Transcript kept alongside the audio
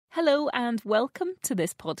Hello and welcome to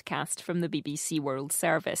this podcast from the BBC World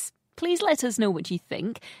Service. Please let us know what you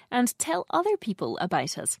think and tell other people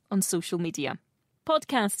about us on social media.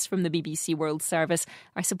 Podcasts from the BBC World Service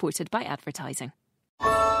are supported by advertising.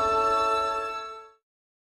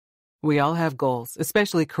 We all have goals,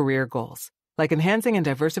 especially career goals, like enhancing and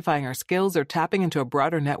diversifying our skills or tapping into a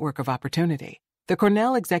broader network of opportunity. The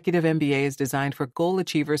Cornell Executive MBA is designed for goal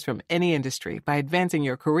achievers from any industry by advancing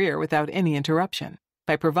your career without any interruption,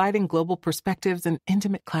 by providing global perspectives and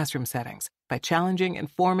intimate classroom settings, by challenging,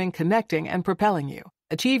 informing, connecting, and propelling you.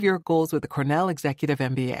 Achieve your goals with the Cornell Executive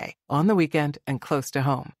MBA, on the weekend and close to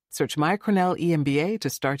home. Search My Cornell EMBA to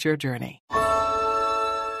start your journey.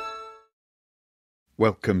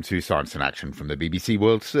 Welcome to Science in Action from the BBC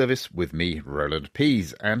World Service with me, Roland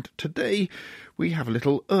Pease, and today we have a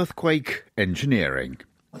little earthquake engineering.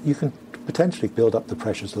 You can potentially build up the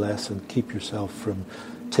pressures less and keep yourself from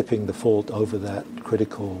tipping the fault over that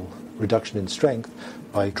critical reduction in strength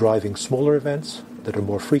by driving smaller events that are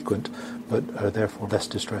more frequent but are therefore less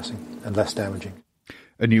distressing and less damaging.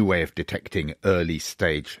 A new way of detecting early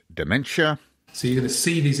stage dementia. So you're going to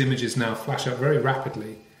see these images now flash up very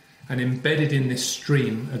rapidly, and embedded in this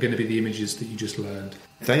stream are going to be the images that you just learned.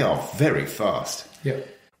 They are very fast. Yeah.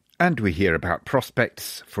 And we hear about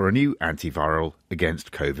prospects for a new antiviral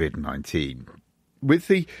against COVID-19. With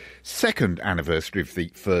the second anniversary of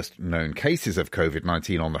the first known cases of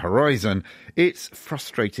COVID-19 on the horizon, it's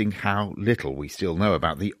frustrating how little we still know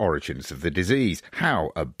about the origins of the disease,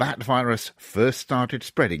 how a bat virus first started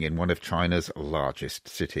spreading in one of China's largest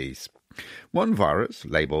cities. One virus,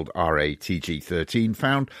 labelled RATG13,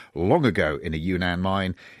 found long ago in a Yunnan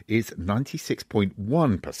mine, is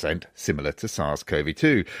 96.1% similar to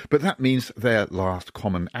SARS-CoV-2. But that means their last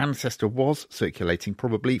common ancestor was circulating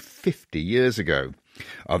probably 50 years ago.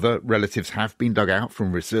 Other relatives have been dug out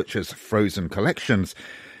from researchers' frozen collections.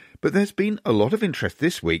 But there's been a lot of interest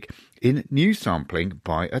this week in new sampling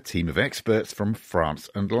by a team of experts from France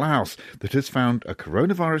and Laos that has found a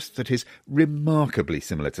coronavirus that is remarkably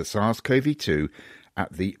similar to SARS-CoV-2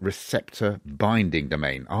 at the receptor binding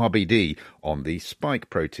domain, RBD, on the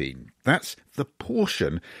spike protein. That's the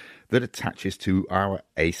portion that attaches to our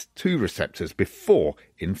ACE2 receptors before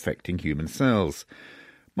infecting human cells.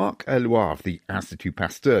 Marc Eloire of the Institut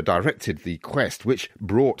Pasteur directed the quest, which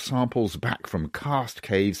brought samples back from karst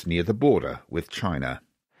caves near the border with China.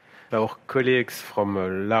 Our colleagues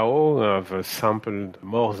from Laos have sampled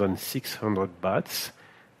more than 600 bats.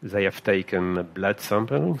 They have taken blood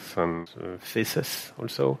samples and feces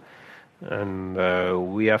also. And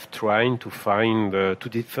we have tried to find,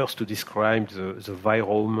 first to describe the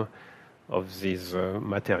virome of this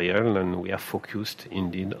material, and we are focused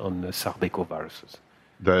indeed on the sarbecoviruses.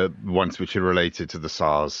 The ones which are related to the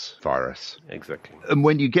SARS virus. Exactly. And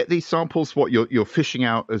when you get these samples, what you're fishing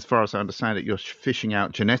out, as far as I understand it, you're fishing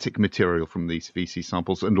out genetic material from these feces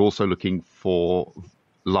samples and also looking for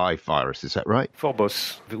live virus. Is that right? For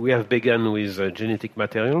both. We have begun with genetic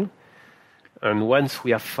material. And once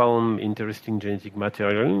we have found interesting genetic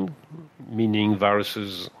material, meaning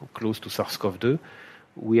viruses close to SARS-CoV-2,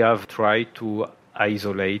 we have tried to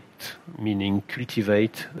isolate, meaning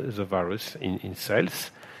cultivate the virus in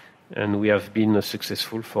cells. And we have been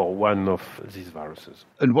successful for one of these viruses.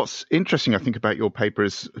 And what's interesting, I think, about your paper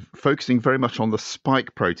is focusing very much on the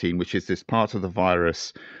spike protein, which is this part of the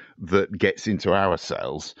virus that gets into our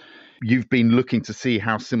cells. You've been looking to see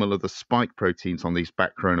how similar the spike proteins on these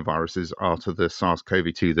bat coronaviruses are to the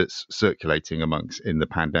SARS-CoV-2 that's circulating amongst in the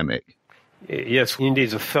pandemic. Yes, indeed,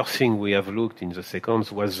 the first thing we have looked in the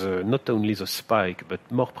sequence was not only the spike, but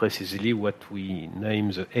more precisely what we name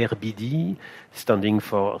the RBD, standing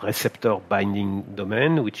for receptor binding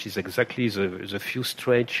domain, which is exactly the few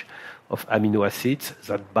stretch of amino acids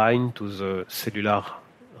that bind to the cellular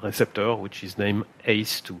receptor, which is named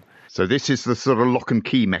ACE2. So this is the sort of lock and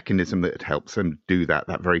key mechanism that helps them do that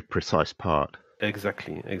very precise part.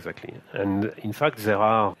 Exactly. And in fact, there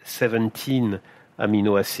are 17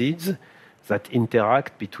 amino acids that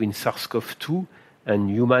interact between SARS-CoV-2 and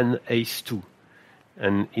human ACE2.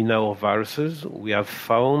 And in our viruses, we have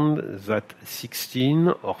found that 16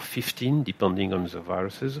 or 15, depending on the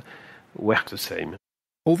viruses, work the same.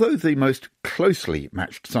 Although the most closely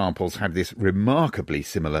matched samples had this remarkably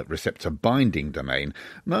similar receptor binding domain,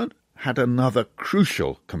 none had another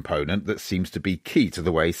crucial component that seems to be key to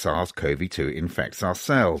the way SARS-CoV-2 infects our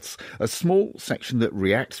cells, a small section that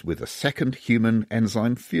reacts with a second human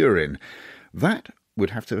enzyme furin. That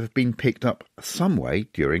would have to have been picked up some way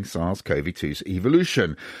during SARS-CoV-2's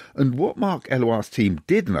evolution. And what Mark Eloir's team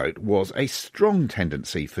did note was a strong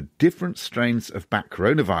tendency for different strains of bat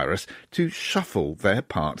coronavirus to shuffle their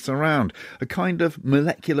parts around, a kind of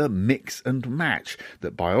molecular mix and match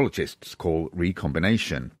that biologists call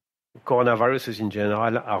recombination. Coronaviruses in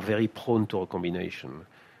general are very prone to recombination.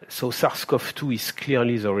 So SARS-CoV-2 is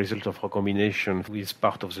clearly the result of recombination with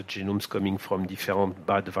part of the genomes coming from different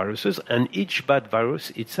bad viruses, and each bad virus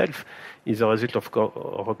itself is a result of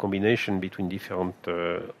recombination between different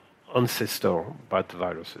ancestor bad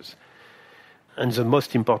viruses. And the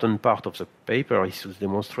most important part of the paper is to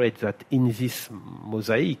demonstrate that in this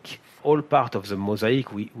mosaic, all part of the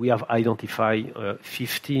mosaic, we have identified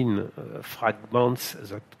 15 fragments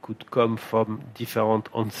that could come from different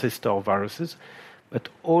ancestor viruses. But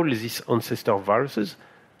all these ancestor viruses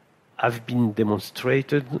have been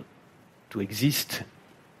demonstrated to exist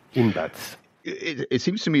in bats. It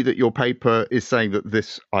seems to me that your paper is saying that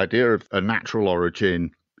this idea of a natural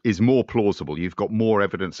origin is more plausible. You've got more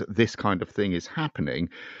evidence that this kind of thing is happening.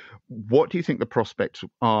 What do you think the prospects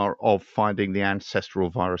are of finding the ancestral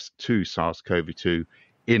virus to SARS-CoV-2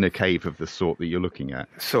 in a cave of the sort that you're looking at?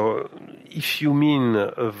 So if you mean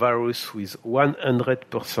a virus with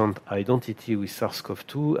 100% identity with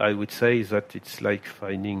SARS-CoV-2, I would say that it's like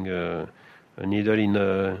finding a needle in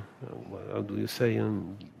a, how do you say?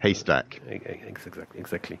 Haystack.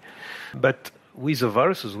 Exactly. But with the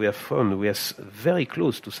viruses we have found, we are very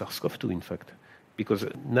close to SARS-CoV-2, in fact, because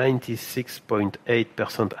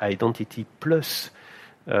 96.8% identity plus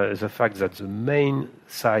the fact that the main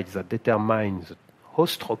sites that determine the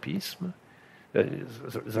host tropism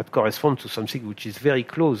that correspond to something which is very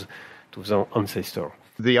close to the ancestor.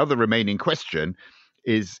 The other remaining question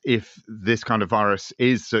is if this kind of virus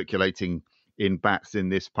is circulating in bats in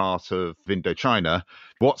this part of Indochina,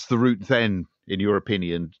 what's the route then, in your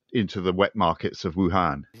opinion, into the wet markets of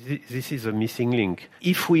Wuhan? This is a missing link.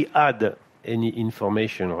 If we add any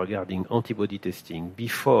information regarding antibody testing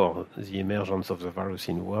before the emergence of the virus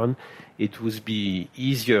in Wuhan, it would be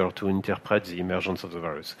easier to interpret the emergence of the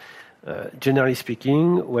virus. Generally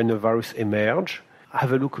speaking, when a virus emerges,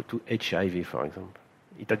 have a look to HIV, for example.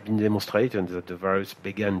 It had been demonstrated that the virus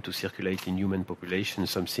began to circulate in human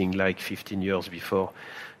populations something like 15 years before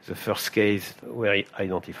the first case were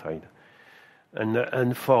identified.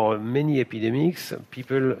 And for many epidemics,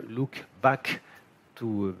 people look back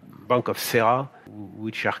to bank of sera,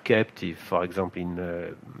 which are kept, for example,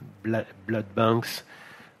 in blood banks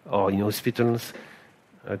or in hospitals,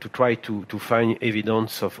 to try to find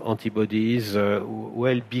evidence of antibodies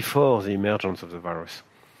well before the emergence of the virus.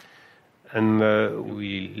 And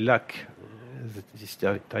we lack this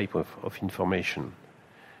type of information.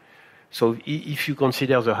 So if you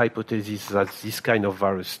consider the hypothesis that this kind of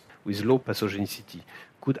virus with low pathogenicity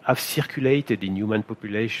could have circulated in human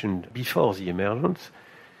population before the emergence,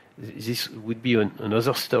 this would be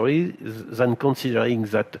another story than considering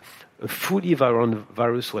that a fully virulent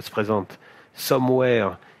virus was present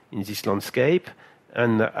somewhere in this landscape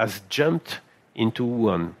and has jumped into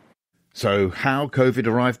Wuhan. So how COVID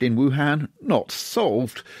arrived in Wuhan? Not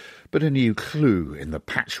solved, but a new clue in the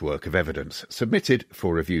patchwork of evidence, submitted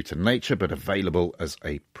for review to Nature but available as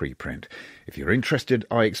a preprint. If you're interested,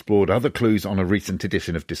 I explored other clues on a recent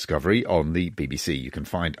edition of Discovery on the BBC. You can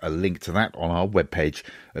find a link to that on our webpage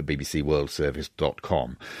at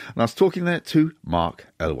bbcworldservice.com. And I was talking there to Mark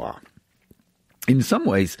Eloir. In some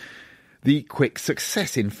ways, the quick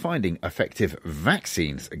success in finding effective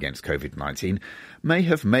vaccines against COVID-19 may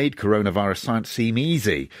have made coronavirus science seem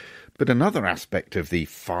easy. But another aspect of the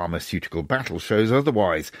pharmaceutical battle shows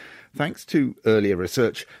otherwise. Thanks to earlier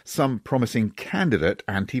research, some promising candidate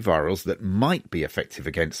antivirals that might be effective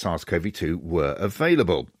against SARS-CoV-2 were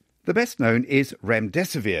available. The best known is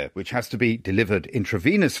remdesivir, which has to be delivered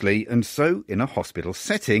intravenously and so in a hospital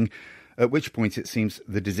setting, at which point it seems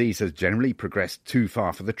the disease has generally progressed too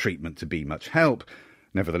far for the treatment to be much help.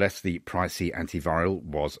 Nevertheless, the pricey antiviral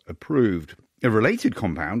was approved. A related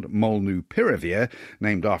compound, molnupiravir,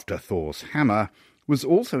 named after Thor's hammer, was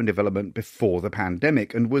also in development before the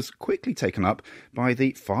pandemic and was quickly taken up by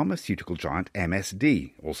the pharmaceutical giant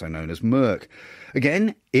MSD, also known as Merck.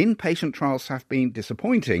 Again, inpatient trials have been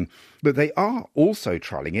disappointing, but they are also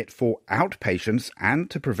trialling it for outpatients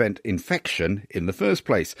and to prevent infection in the first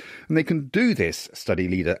place. And they can do this, study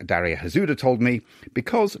leader Daria Hazuda told me,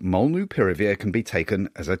 because molnupiravir can be taken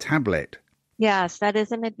as a tablet. Yes, that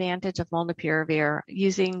is an advantage of molnupiravir,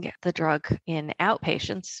 using the drug in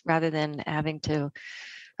outpatients rather than having to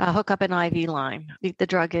hook up an IV line. The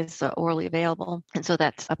drug is orally available, and so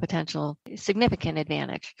that's a potential significant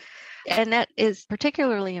advantage. And that is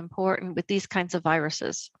particularly important with these kinds of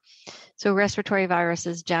viruses. So respiratory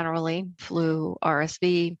viruses generally, flu,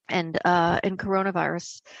 RSV, and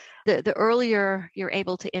coronavirus, the earlier you're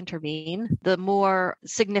able to intervene, the more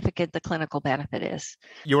significant the clinical benefit is.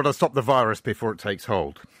 You want to stop the virus before it takes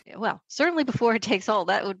hold? Well, certainly before it takes hold.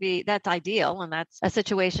 That's ideal, and that's a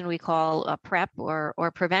situation we call a PrEP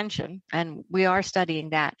or prevention, and we are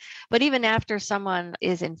studying that. But even after someone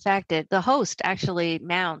is infected, the host actually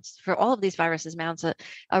mounts, for all of these viruses, mounts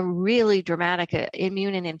a really dramatic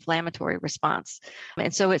immune and inflammatory response.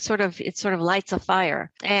 And so it sort of lights a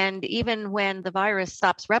fire. And even when the virus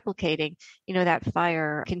stops replicating, that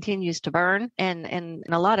fire continues to burn. And in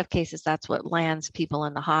a lot of cases, that's what lands people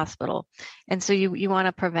in the hospital. And so you want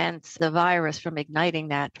to prevent the virus from igniting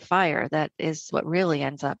that fire. That is what really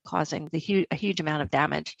ends up causing a huge amount of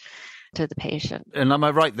damage to the patient. And am I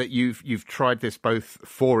right that you've tried this both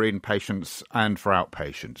for inpatients and for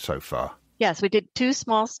outpatients so far? Yes, we did 2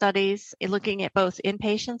 small studies looking at both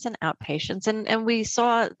inpatients and outpatients, and we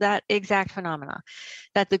saw that exact phenomena,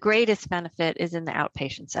 that the greatest benefit is in the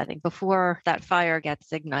outpatient setting before that fire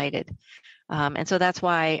gets ignited. And so that's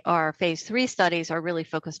why our phase 3 studies are really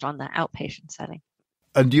focused on the outpatient setting.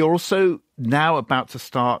 And you're also now about to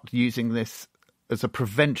start using this as a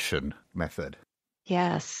prevention method.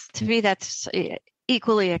 Yes, to me, that's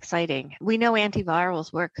equally exciting. We know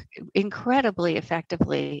antivirals work incredibly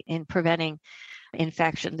effectively in preventing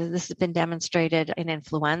infection. This has been demonstrated in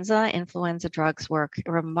influenza. Influenza drugs work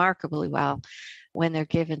remarkably well when they're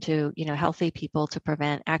given to healthy people to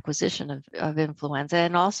prevent acquisition of influenza,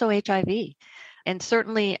 and also HIV. And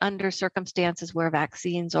certainly under circumstances where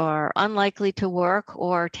vaccines are unlikely to work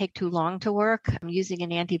or take too long to work, using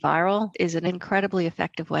an antiviral is an incredibly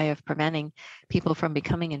effective way of preventing people from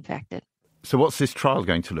becoming infected. So what's this trial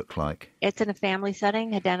going to look like? It's in a family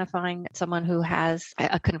setting, identifying someone who has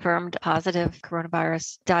a confirmed positive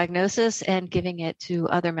coronavirus diagnosis and giving it to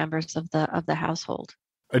other members of the household.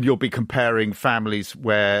 And you'll be comparing families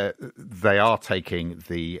where they are taking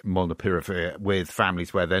the molnupiravir with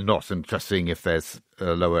families where they're not, and just seeing if there's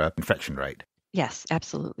a lower infection rate? Yes,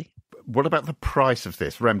 absolutely. What about the price of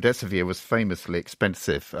this? Remdesivir was famously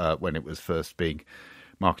expensive when it was first being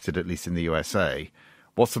marketed, at least in the USA.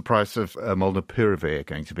 What's the price of molnupiravir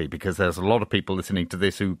going to be? Because there's a lot of people listening to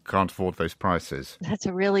this who can't afford those prices. That's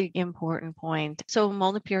a really important point. So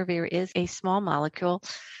molnupiravir is a small molecule.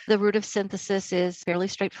 The route of synthesis is fairly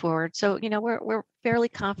straightforward. So, we're fairly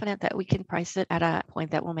confident that we can price it at a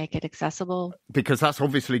point that will make it accessible. Because that's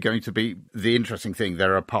obviously going to be the interesting thing.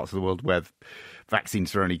 There are parts of the world where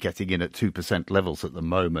vaccines are only getting in at 2% levels at the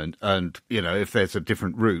moment. And, if there's a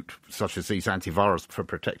different route, such as these antivirals for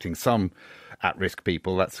protecting some at-risk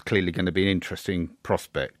people, that's clearly going to be an interesting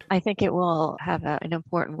prospect. I think it will have an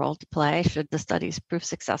important role to play. Should the studies prove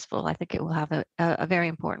successful, I think it will have a very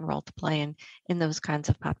important role to play in those kinds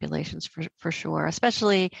of populations for sure,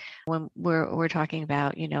 especially when we're talking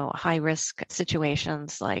about, high-risk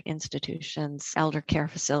situations like institutions, elder care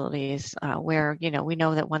facilities, where, we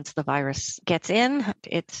know that once the virus gets in,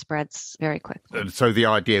 it spreads very quickly. And so the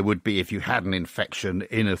idea would be if you had an infection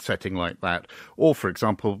in a setting like that, or, for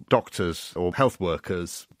example, doctors or health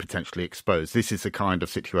workers potentially exposed, this is the kind of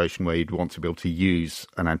situation where you'd want to be able to use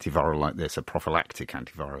an antiviral like this, a prophylactic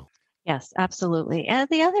antiviral. Yes, absolutely. And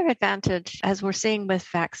the other advantage, as we're seeing with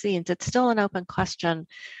vaccines, it's still an open question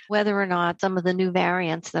whether or not some of the new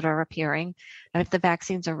variants that are appearing, if the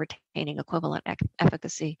vaccines are retaining equivalent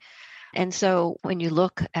efficacy. And so when you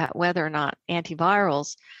look at whether or not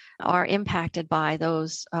antivirals are impacted by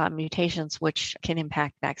those mutations which can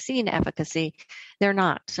impact vaccine efficacy, they're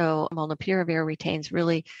not. So molnupiravir retains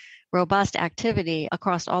really robust activity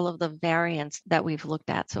across all of the variants that we've looked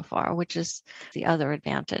at so far, which is the other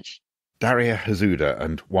advantage. Daria Hazuda,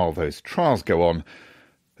 and while those trials go on,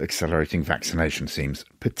 accelerating vaccination seems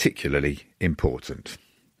particularly important.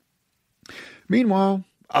 Meanwhile,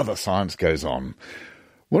 other science goes on.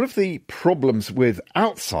 One of the problems with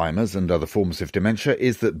Alzheimer's and other forms of dementia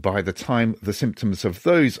is that by the time the symptoms of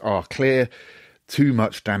those are clear, too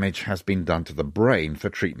much damage has been done to the brain for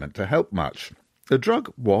treatment to help much. The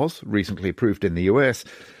drug was recently approved in the US,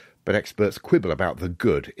 but experts quibble about the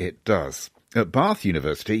good it does. At Bath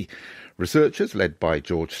University, researchers led by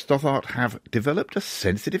George Stothart have developed a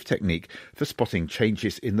sensitive technique for spotting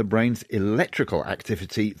changes in the brain's electrical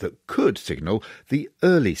activity that could signal the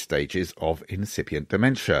early stages of incipient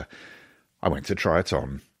dementia. I went to try it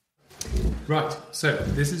on. Right, so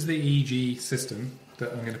this is the EEG system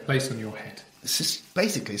that I'm going to place on your head. This is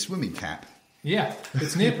basically a swimming cap. Yeah,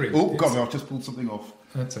 it's neoprene. Oh, God, I've just pulled something off.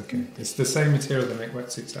 That's okay. It's the same material they make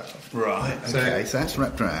wetsuits out of. Right, okay, so that's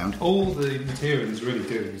wrapped around. All the material is really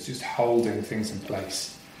doing is just holding things in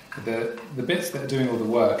place. The bits that are doing all the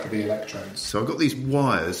work are the electrodes. So I've got these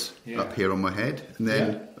wires up here on my head, and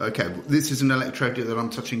then, okay, this is an electrode that I'm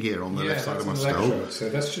touching here on the left side of my skull. So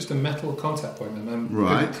that's just a metal contact point, and I'm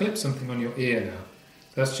right. going to clip something on your ear now.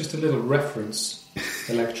 That's just a little reference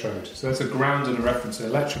electrode. So that's a ground and a reference, an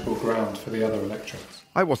electrical ground for the other electrodes.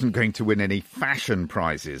 I wasn't going to win any fashion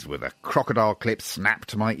prizes with a crocodile clip snapped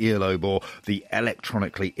to my earlobe or the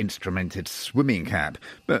electronically instrumented swimming cap,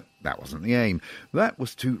 but that wasn't the aim. That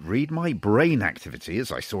was to read my brain activity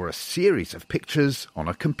as I saw a series of pictures on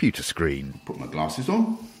a computer screen. Put my glasses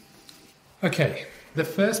on. Okay, the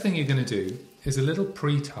first thing you're going to do is a little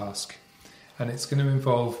pre-task, and it's going to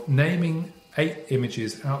involve naming 8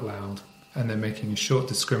 images out loud and then making a short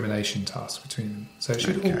discrimination task between them. So it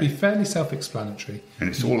should all be fairly self-explanatory. And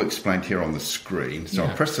it's all explained here on the screen. So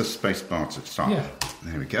I'll press the space bar to start. Yeah.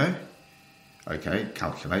 There we go. Okay,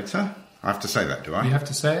 calculator. I have to say that, do I? You have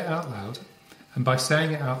to say it out loud. And by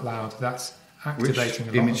saying it out loud, that's activating a lot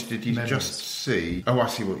of image did you memories. just see? Oh, I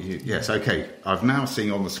see what you... Yes, okay. I've now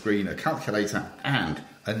seen on the screen a calculator and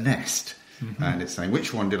a nest. Mm-hmm. And it's saying,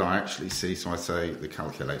 which one did I actually see? So I say the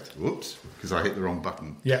calculator. Whoops, because I hit the wrong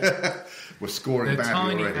button. Yeah. We're scoring badly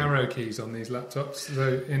already. They're tiny arrow keys on these laptops.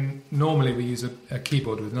 So normally we use a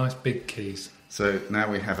keyboard with nice big keys. So now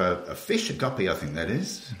we have a fish, a guppy, I think that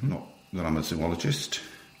is. Mm-hmm. Not that I'm a zoologist.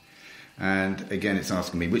 And again, it's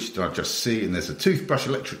asking me, which did I just see? And there's a toothbrush,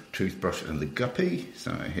 electric toothbrush, and the guppy.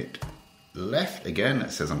 So I hit left. Again,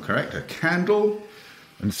 that says I'm correct. A candle.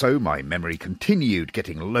 And so my memory continued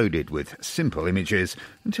getting loaded with simple images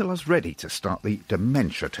until I was ready to start the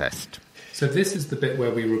dementia test. So this is the bit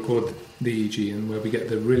where we record the EEG and where we get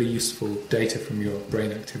the really useful data from your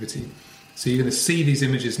brain activity. So you're going to see these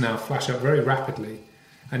images now flash up very rapidly,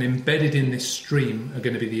 and embedded in this stream are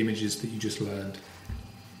going to be the images that you just learned.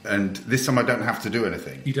 And this time I don't have to do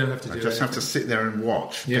anything. You don't have to do anything. I just have to sit there and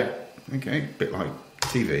watch. Yeah. Okay, a bit like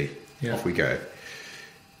TV. Yeah. Off we go.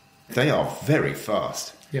 They are very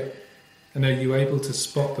fast. Yeah. And are you able to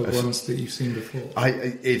spot the ones that you've seen before?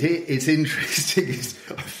 It's interesting.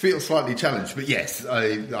 I feel slightly challenged, but yes,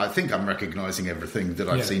 I think I'm recognising everything that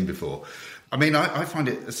I've seen before. I mean, I find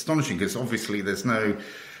it astonishing because obviously there's no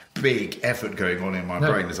big effort going on in my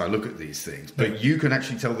brain as I look at these things. But you can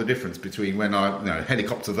actually tell the difference between when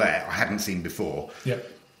helicopter there, I hadn't seen before. Yeah.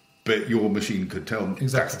 But your machine could tell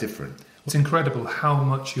that's different. It's incredible how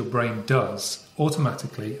much your brain does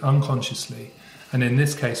automatically, unconsciously, and in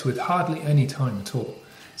this case with hardly any time at all.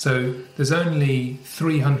 So there's only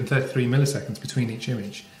 333 milliseconds between each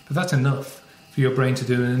image, but that's enough for your brain to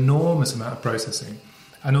do an enormous amount of processing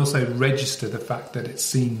and also register the fact that it's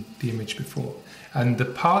seen the image before. And the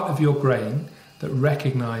part of your brain that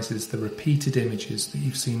recognises the repeated images that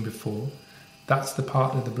you've seen before, that's the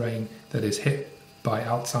part of the brain that is hit by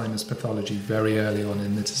Alzheimer's pathology very early on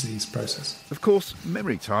in the disease process. Of course,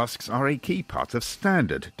 memory tasks are a key part of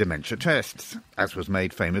standard dementia tests, as was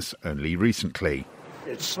made famous only recently.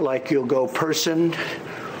 It's like you'll go person,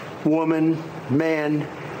 woman, man,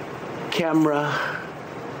 camera,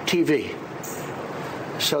 TV.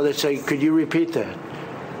 So they say, could you repeat that?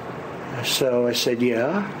 So I said,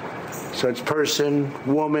 yeah. So it's person,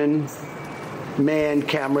 woman, man,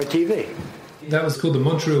 camera, TV. That was called the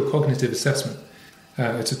Montreal Cognitive Assessment.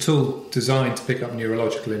 It's a tool designed to pick up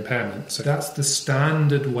neurological impairment. So that's the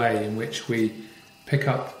standard way in which we pick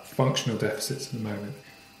up functional deficits at the moment.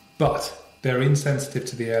 But they're insensitive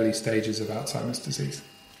to the early stages of Alzheimer's disease.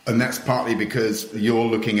 And that's partly because you're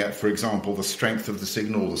looking at, for example, the strength of the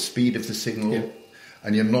signal, the speed of the signal,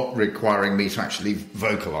 and you're not requiring me to actually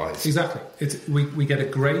vocalise. Exactly. We get a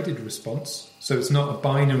graded response, so it's not a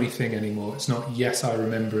binary thing anymore. It's not yes, I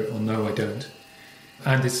remember it, or no, I don't.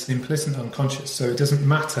 And it's implicit unconscious, so it doesn't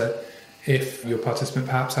matter if your participant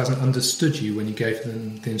perhaps hasn't understood you when you gave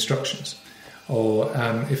them the instructions, or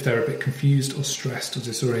if they're a bit confused or stressed or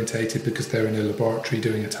disorientated because they're in a laboratory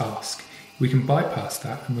doing a task. We can bypass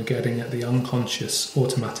that, and we're getting at the unconscious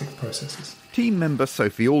automatic processes. Team member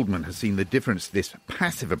Sophie Aldman has seen the difference this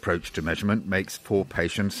passive approach to measurement makes for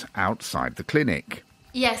patients outside the clinic.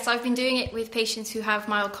 Yes, I've been doing it with patients who have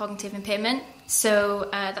mild cognitive impairment. So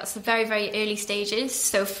that's the very, very early stages.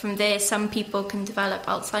 So from there, some people can develop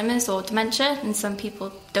Alzheimer's or dementia and some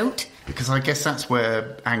people don't. Because I guess that's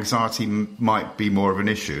where anxiety might be more of an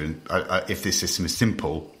issue. If this system is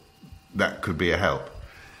simple, that could be a help.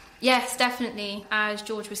 Yes, definitely. As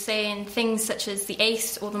George was saying, things such as the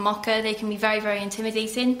ACE or the MOCA, they can be very, very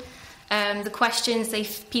intimidating. The questions,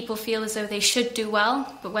 people feel as though they should do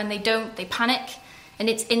well, but when they don't, they panic. and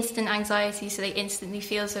it's instant anxiety, so they instantly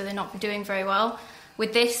feel as though they're not doing very well.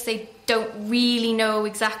 With this, they don't really know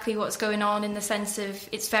exactly what's going on, in the sense of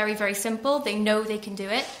it's very, very simple. They know they can do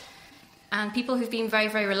it. And people who've been very,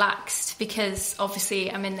 very relaxed, because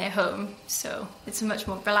obviously I'm in their home, so it's a much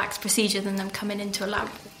more relaxed procedure than them coming into a lab.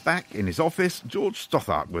 Back in his office, George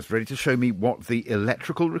Stothart was ready to show me what the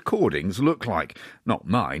electrical recordings look like. Not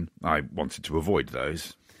mine. I wanted to avoid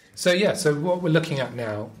those. So what we're looking at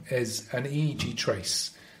now is an EEG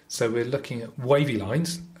trace. So we're looking at wavy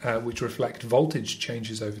lines, which reflect voltage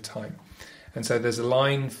changes over time. And so there's a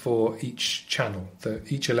line for each channel,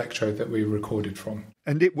 each electrode that we recorded from.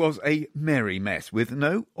 And it was a merry mess with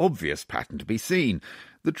no obvious pattern to be seen.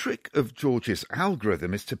 The trick of George's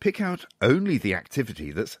algorithm is to pick out only the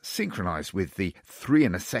activity that's synchronised with the 3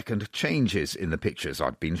 in a second changes in the pictures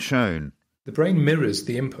I'd been shown. The brain mirrors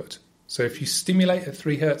the input. So if you stimulate at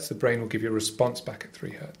 3 hertz, the brain will give you a response back at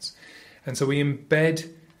 3 hertz. And so we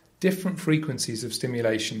embed different frequencies of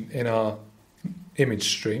stimulation in our image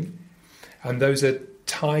stream, and those are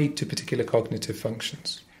tied to particular cognitive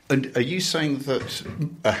functions. And are you saying that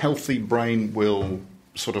a healthy brain will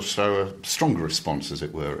sort of show a stronger response, as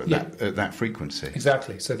it were, at that frequency?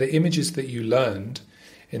 Exactly. So the images that you learned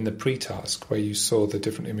in the pre-task, where you saw the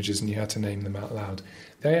different images and you had to name them out loud,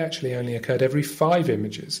 they actually only occurred every 5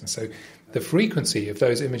 images. And so the frequency of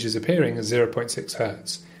those images appearing is 0.6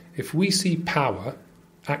 hertz. If we see power,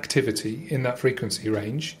 activity in that frequency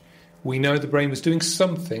range, we know the brain was doing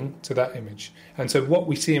something to that image. And so what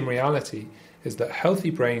we see in reality is that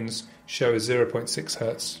healthy brains show a 0.6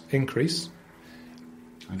 hertz increase.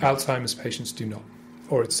 Okay. Alzheimer's patients do not,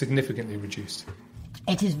 or it's significantly reduced.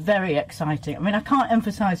 It is very exciting. I mean, I can't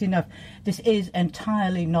emphasise enough, this is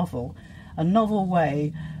entirely novel, a novel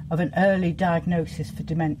way of an early diagnosis for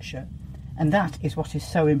dementia. And that is what is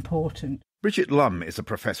so important. Bridget Lum is a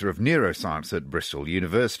professor of neuroscience at Bristol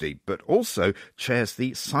University, but also chairs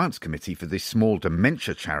the science committee for the small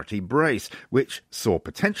dementia charity Brace, which saw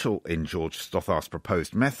potential in George Stothart's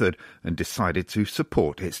proposed method and decided to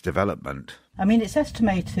support its development. I mean, it's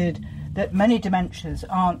estimated that many dementias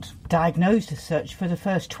aren't diagnosed as such for the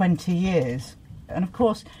first 20 years. And of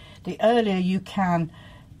course, the earlier you can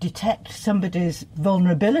detect somebody's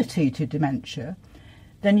vulnerability to dementia,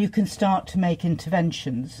 then you can start to make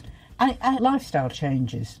interventions. And lifestyle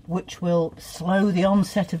changes, which will slow the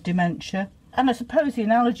onset of dementia. And I suppose the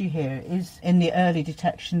analogy here is in the early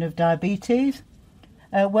detection of diabetes,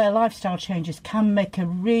 where lifestyle changes can make a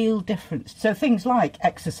real difference. So things like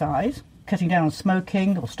exercise, cutting down on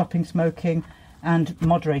smoking or stopping smoking, and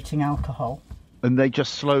moderating alcohol. And they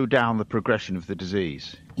just slow down the progression of the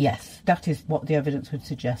disease? Yes, that is what the evidence would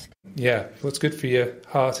suggest. Yeah, what's good for your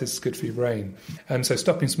heart is good for your brain. And so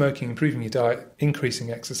stopping smoking, improving your diet, increasing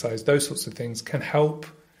exercise, those sorts of things can help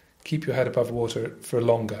keep your head above water for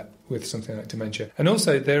longer with something like dementia. And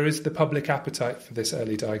also there is the public appetite for this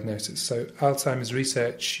early diagnosis. So Alzheimer's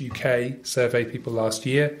Research UK surveyed people last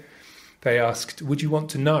year. They asked, would you want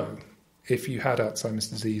to know if you had Alzheimer's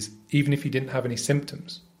disease, even if you didn't have any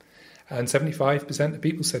symptoms? And 75% of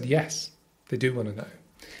people said yes, they do want to know.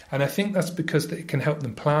 And I think that's because it can help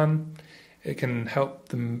them plan, it can help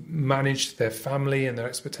them manage their family and their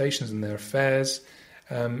expectations and their affairs,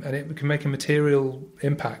 and it can make a material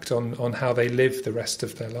impact on how they live the rest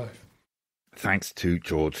of their life. Thanks to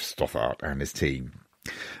George Stothart and his team.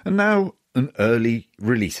 And now an early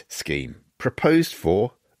release scheme proposed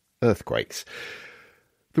for earthquakes.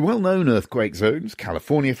 The well-known earthquake zones,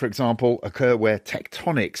 California for example, occur where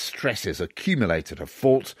tectonic stresses accumulate at a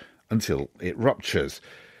fault until it ruptures.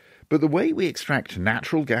 But the way we extract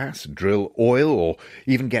natural gas, drill oil, or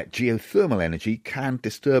even get geothermal energy can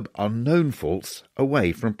disturb unknown faults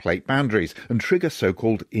away from plate boundaries and trigger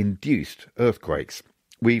so-called induced earthquakes.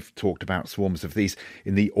 We've talked about swarms of these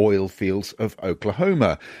in the oil fields of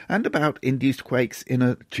Oklahoma and about induced quakes in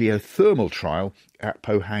a geothermal trial at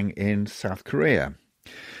Pohang in South Korea.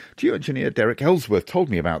 Geoengineer Derek Ellsworth told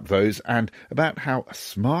me about those and about how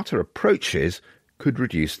smarter approaches could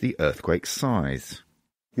reduce the earthquake's size.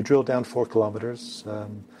 You drill down 4 kilometers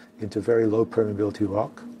into very low permeability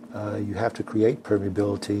rock. You have to create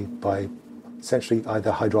permeability by essentially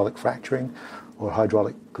either hydraulic fracturing or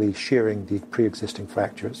hydraulically shearing the pre-existing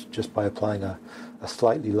fractures just by applying a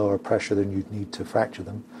slightly lower pressure than you'd need to fracture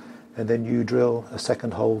them. And then you drill a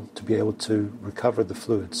second hole to be able to recover the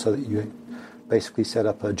fluid so that you basically set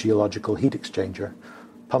up a geological heat exchanger.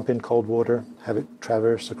 Pump in cold water, have it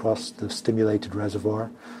traverse across the stimulated reservoir,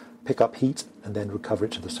 pick up heat, and then recover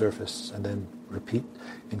it to the surface, and then repeat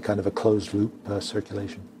in kind of a closed-loop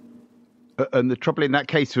circulation. And the trouble in that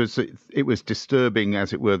case was that it was disturbing,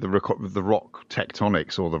 as it were, the rock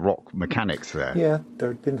tectonics or the rock mechanics there. Yeah, there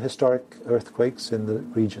had been historic earthquakes in the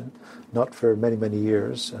region, not for many, many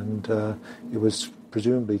years, and it was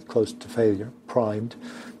presumably close to failure, primed,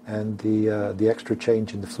 and the extra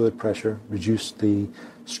change in the fluid pressure reduced the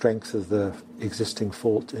strength of the existing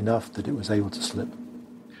fault enough that it was able to slip.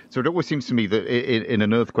 So it always seems to me that in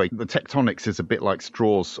an earthquake, the tectonics is a bit like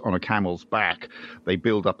straws on a camel's back. They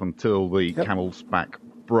build up until the camel's back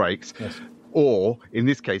breaks. Yes. Or, in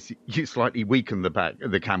this case, you slightly weaken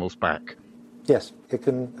the camel's back. Yes, it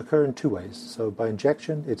can occur in two ways. So by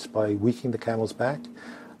injection, it's by weakening the camel's back.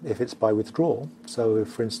 If it's by withdrawal, so if,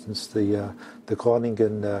 for instance, the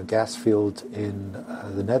Groningen gas field in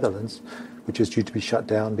the Netherlands, which is due to be shut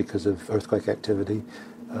down because of earthquake activity,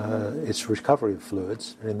 it's recovery of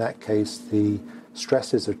fluids, and in that case the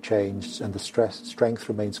stresses are changed and the strength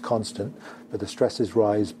remains constant, but the stresses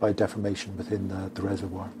rise by deformation within the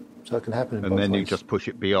reservoir. So it can happen in both ways. And then you just push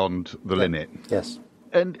it beyond the limit. Yes.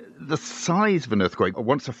 And the size of an earthquake,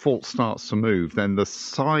 once a fault starts to move, then the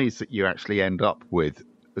size that you actually end up with,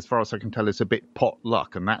 as far as I can tell, is a bit pot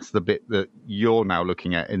luck, and that's the bit that you're now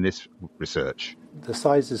looking at in this research. The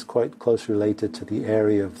size is quite closely related to the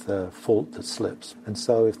area of the fault that slips. And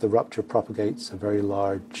so if the rupture propagates a very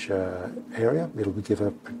large area, it'll give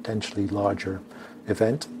a potentially larger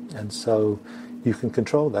event. And so you can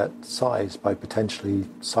control that size by potentially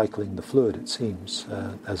cycling the fluid, it seems,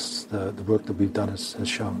 as the work that we've done has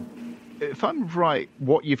shown. If I'm right,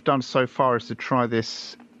 what you've done so far is to try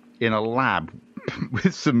this in a lab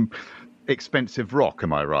with some expensive rock,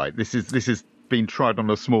 am I right? This is being tried on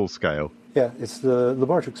a small scale. Yeah, it's the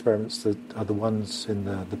laboratory experiments that are the ones in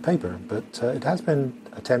the paper, but it has been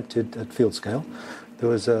attempted at field scale. There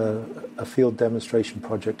was a field demonstration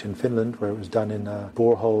project in Finland where it was done in a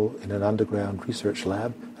borehole in an underground research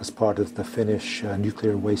lab as part of the Finnish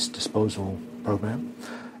nuclear waste disposal program.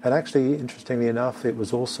 And actually, interestingly enough,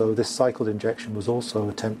 this cycled injection was also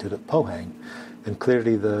attempted at Pohang. And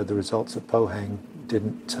clearly the results at Pohang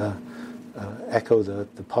didn't echo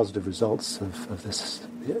the positive results of this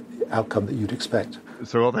outcome that you'd expect.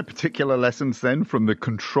 So are there particular lessons then from the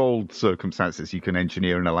controlled circumstances you can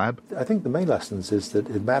engineer in a lab? I think the main lessons is that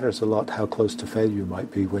it matters a lot how close to failure you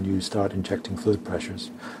might be when you start injecting fluid pressures.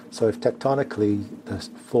 So if tectonically the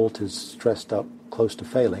fault is stressed up close to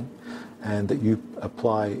failing, and that you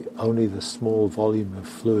apply only the small volume of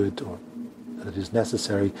fluid that is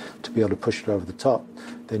necessary to be able to push it over the top,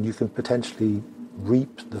 then you can potentially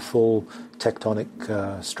reap the full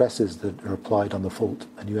tectonic stresses that are applied on the fault,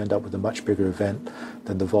 and you end up with a much bigger event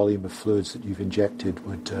than the volume of fluids that you've injected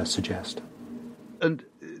would suggest. And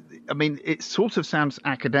I mean, it sort of sounds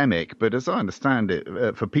academic, but as I understand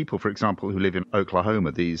it, for people, for example, who live in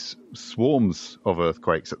Oklahoma, these swarms of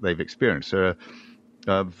earthquakes that they've experienced are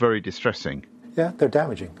very distressing. Yeah, they're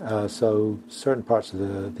damaging. So certain parts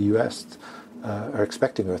of the U.S. Are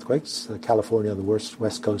expecting earthquakes, California on the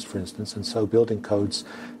west coast, for instance, and so building codes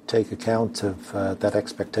take account of that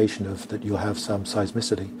expectation of that you'll have some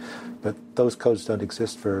seismicity. But those codes don't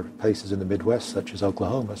exist for places in the Midwest, such as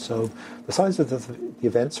Oklahoma. So the size of the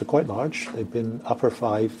events are quite large. They've been upper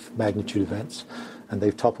 5 magnitude events, and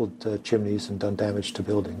they've toppled chimneys and done damage to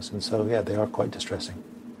buildings. And so, yeah, they are quite distressing.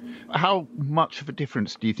 How much of a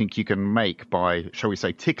difference do you think you can make by, shall we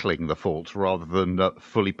say, tickling the fault rather than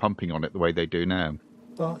fully pumping on it the way they do now?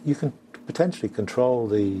 Well, you can potentially control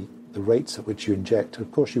the rates at which you inject. Of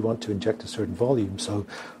course, you want to inject a certain volume, so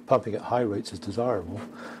pumping at high rates is desirable.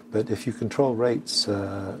 But if you control rates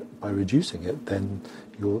by reducing it, then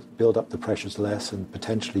you'll build up the pressures less, and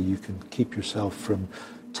potentially you can keep yourself from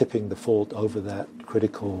tipping the fault over that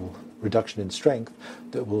critical reduction in strength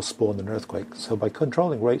that will spawn an earthquake. So by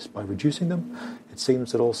controlling rates, by reducing them, it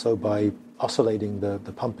seems that also by oscillating the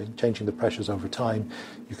pumping, changing the pressures over time,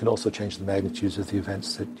 you can also change the magnitudes of the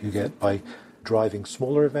events that you get by driving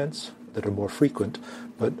smaller events that are more frequent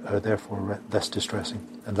but are therefore less distressing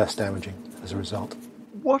and less damaging as a result.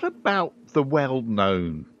 What about the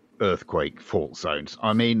well-known earthquake fault zones?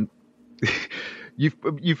 I mean,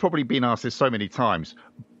 you've probably been asked this so many times,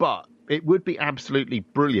 but it would be absolutely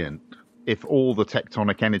brilliant if all the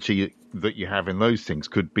tectonic energy that you have in those things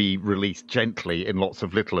could be released gently in lots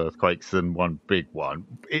of little earthquakes than one big one.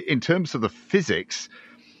 In terms of the physics,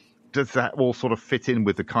 does that all sort of fit in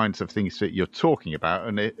with the kinds of things that you're talking about?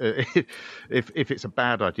 And if it's a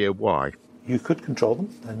bad idea, why? You could control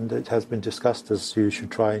them, and it has been discussed as you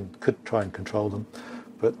could try and control them.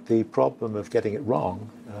 But the problem of getting it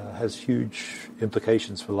wrong has huge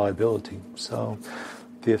implications for liability. So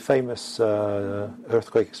the famous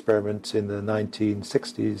earthquake experiment in the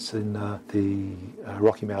 1960s in the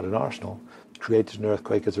Rocky Mountain Arsenal created an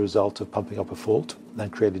earthquake as a result of pumping up a fault,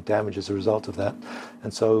 and created damage as a result of that.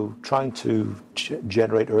 And so trying to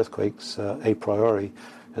generate earthquakes a priori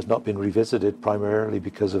has not been revisited, primarily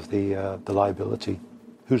because of the liability.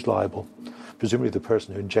 Who's liable? Presumably the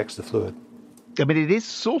person who injects the fluid. I mean, it is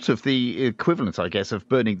sort of the equivalent, I guess, of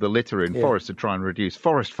burning the litter in forests to try and reduce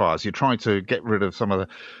forest fires. You're trying to get rid of some of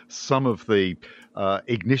the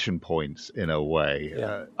ignition points in a way.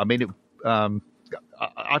 Yeah. I mean,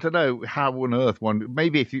 I don't know how on earth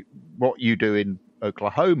maybe what you do in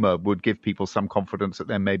Oklahoma would give people some confidence that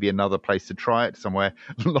there may be another place to try it somewhere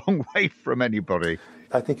a long way from anybody.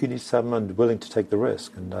 I think you need someone willing to take the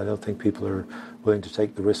risk, and I don't think people are willing to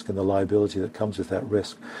take the risk and the liability that comes with that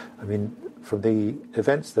risk. I mean, from the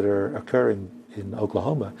events that are occurring in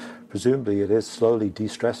Oklahoma, presumably it is slowly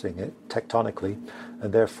de-stressing it tectonically,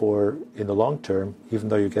 and therefore in the long term, even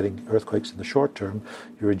though you're getting earthquakes in the short term,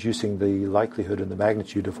 you're reducing the likelihood and the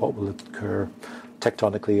magnitude of what will occur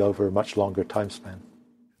tectonically over a much longer time span.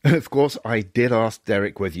 And of course, I did ask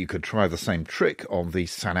Derek whether you could try the same trick on the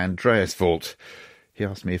San Andreas fault. He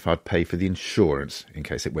asked me if I'd pay for the insurance in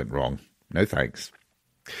case it went wrong. No thanks.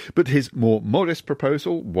 But his more modest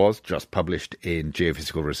proposal was just published in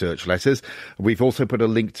Geophysical Research Letters. We've also put a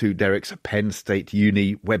link to Derek's Penn State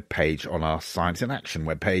Uni webpage on our Science in Action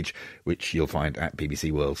webpage, which you'll find at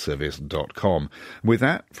bbcworldservice.com. With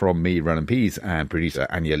that, from me, Ronan Pease, and producer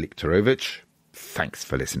Anya Liktorovich, thanks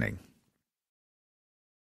for listening.